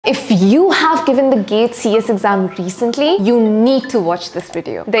If you have given the GATE CS exam recently, you need to watch this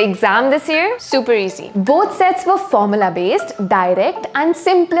video. The exam this year, super easy. Both sets were formula based, direct and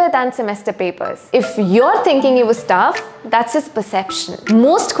simpler than semester papers. If you're thinking it was tough, that's just perception.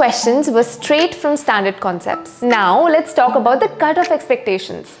 Most questions were straight from standard concepts. Now let's talk about the cutoff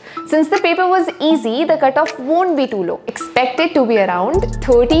expectations. Since the paper was easy, the cutoff won't be too low. Expect it to be around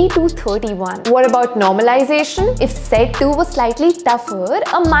 30 to 31. What about normalization? If set 2 was slightly tougher,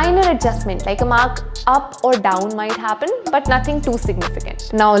 a minor adjustment like a mark up or down might happen, but nothing too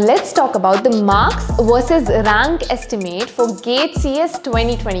significant. Now let's talk about the marks versus rank estimate for GATE CS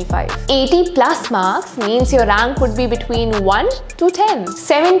 2025. 80 plus marks means your rank would be between 1 to 10.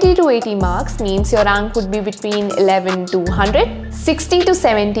 70 to 80 marks means your rank would be between 11 to 100. 60 to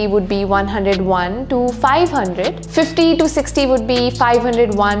 70 would be 101 to 500. 50 to 60 would be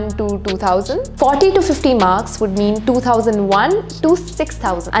 501 to 2000. 40 to 50 marks would mean 2001 to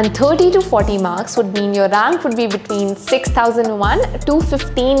 6000. And 30 to 40 marks would mean your rank would be between 6001 to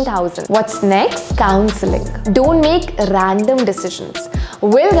 15,000. What's next? Counseling. Don't make random decisions.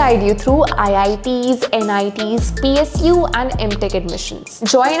 We'll guide you through IITs, NITs, PSU and M.Tech admissions.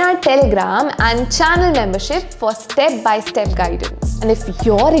 Join our Telegram and channel membership for step-by-step guidance. And if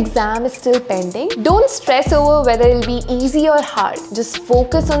your exam is still pending, don't stress over whether it'll be easy or hard. Just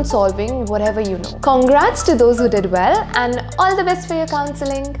focus on solving whatever you know. Congrats to those who did well and all the best for your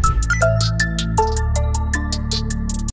counseling.